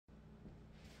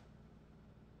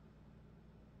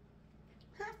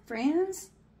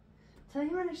friends. Today I'm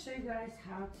going to show you guys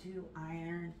how to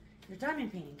iron your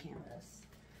diamond painting canvas.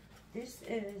 This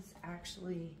is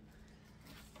actually,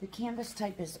 the canvas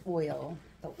type is oil,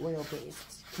 the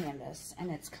oil-based canvas, and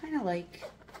it's kind of like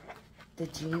the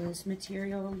jeans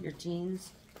material, your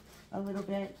jeans a little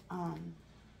bit.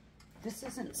 This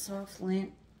isn't soft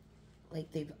lint,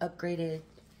 like they've upgraded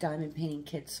diamond painting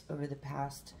kits over the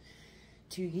past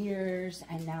 2 years,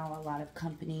 and now a lot of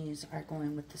companies are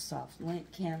going with the soft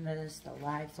lint canvas, the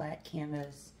lie flat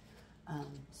canvas.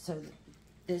 So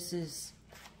this is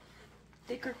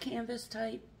thicker canvas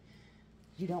type.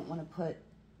 You don't want to put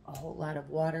a whole lot of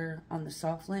water on the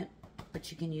soft lint,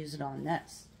 but you can use it on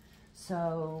this.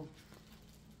 So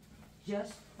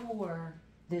just for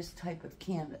this type of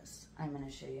canvas, I'm going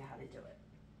to show you how to do it.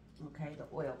 Okay, the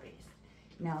oil based.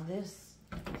 Now this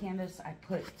canvas, I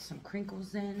put some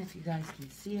crinkles in, if you guys can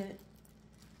see it.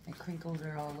 I crinkled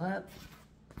it all up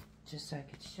just so I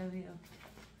could show you.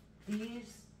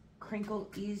 These crinkle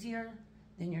easier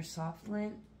than your soft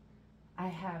lint. I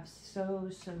have so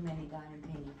many diamond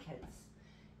painting kits,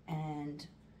 and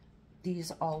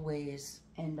these always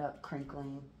end up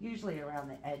crinkling, usually around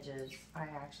the edges. I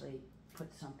actually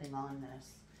put something on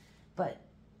this, but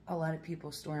a lot of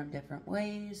people store them different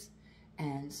ways,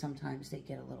 and sometimes they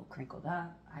get a little crinkled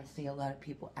up. I see a lot of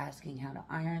people asking how to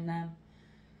iron them.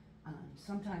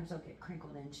 Sometimes they'll get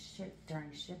crinkled in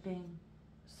during shipping,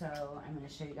 so I'm going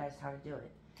to show you guys how to do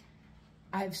it.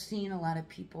 I've seen a lot of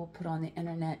people put on the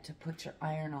internet to put your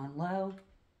iron on low.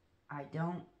 I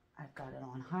don't. I've got it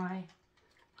on high.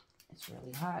 It's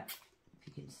really hot. If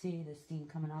you can see the steam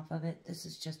coming off of it. This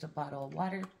is just a bottle of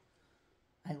water.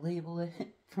 I label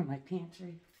it from my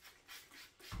pantry.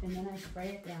 And then I spray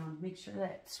it down. Make sure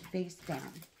that it's face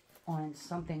down on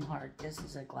something hard. This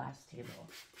is a glass table.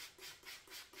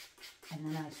 And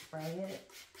then I spray it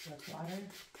with water.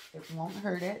 It won't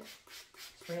hurt it.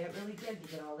 Spray it really good to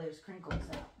get all those crinkles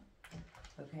out.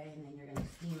 Okay, and then you're going to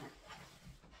steam it.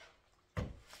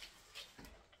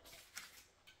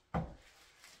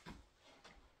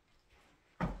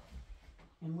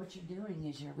 And what you're doing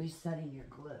is you're resetting your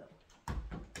glue.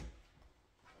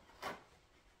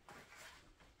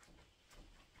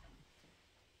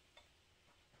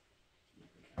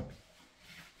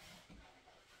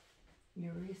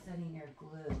 You're resetting your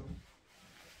glue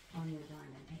on your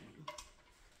diamond painting.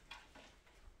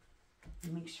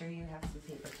 And make sure you have some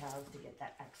paper towels to get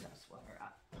that excess water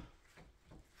up.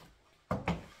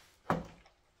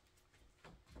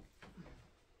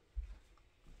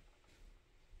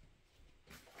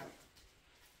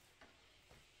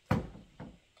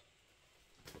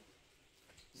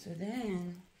 So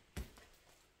then,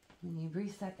 when you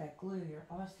reset that glue, you're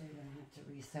also going to have to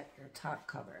reset your top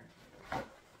cover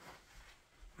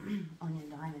on your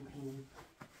diamond painting.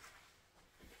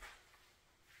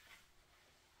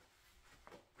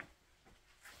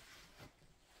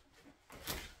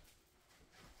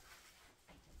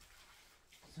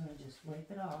 So I just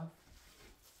wipe it off.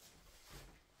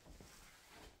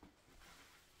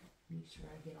 Make sure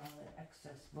I get all the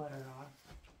excess water off.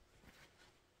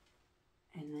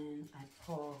 And then I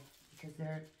pull, because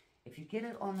if you get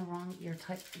it on the wrong, your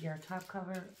top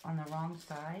cover on the wrong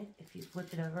side, if you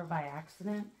flip it over by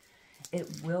accident, it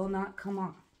will not come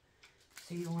off.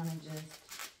 So you want to just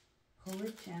pull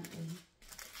it gently.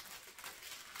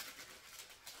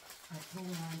 I pull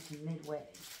on to midway.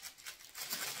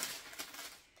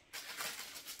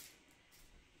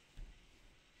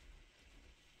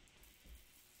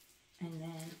 And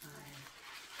then I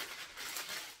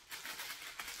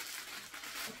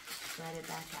spread it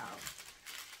back out.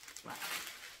 Wow.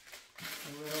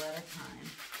 A little at a time.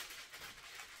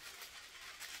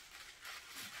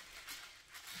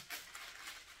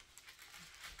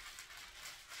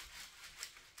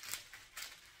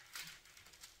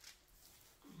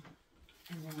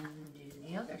 And then do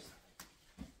the other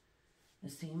side the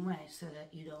same way, so that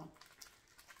you don't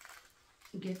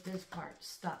get this part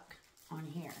stuck on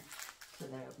here, so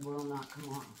that it will not come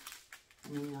off,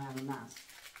 and then you'll have a mess.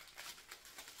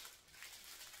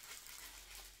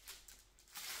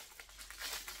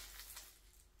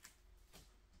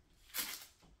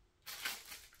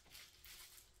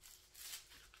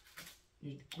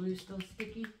 Your glue's still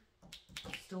sticky,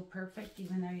 still perfect,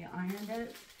 even though you ironed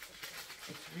it.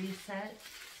 It's reset,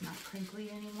 it's not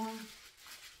crinkly anymore.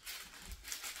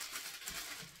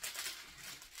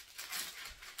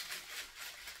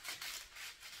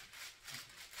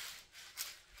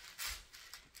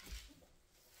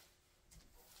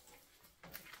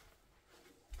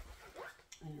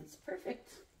 And it's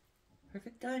perfect.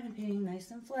 Perfect diamond painting,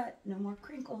 nice and flat, no more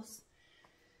crinkles.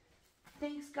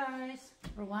 Thanks guys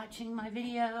for watching my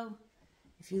video.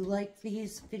 If you like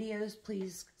these videos,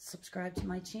 please subscribe to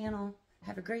my channel.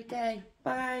 Have a great day.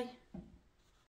 Bye.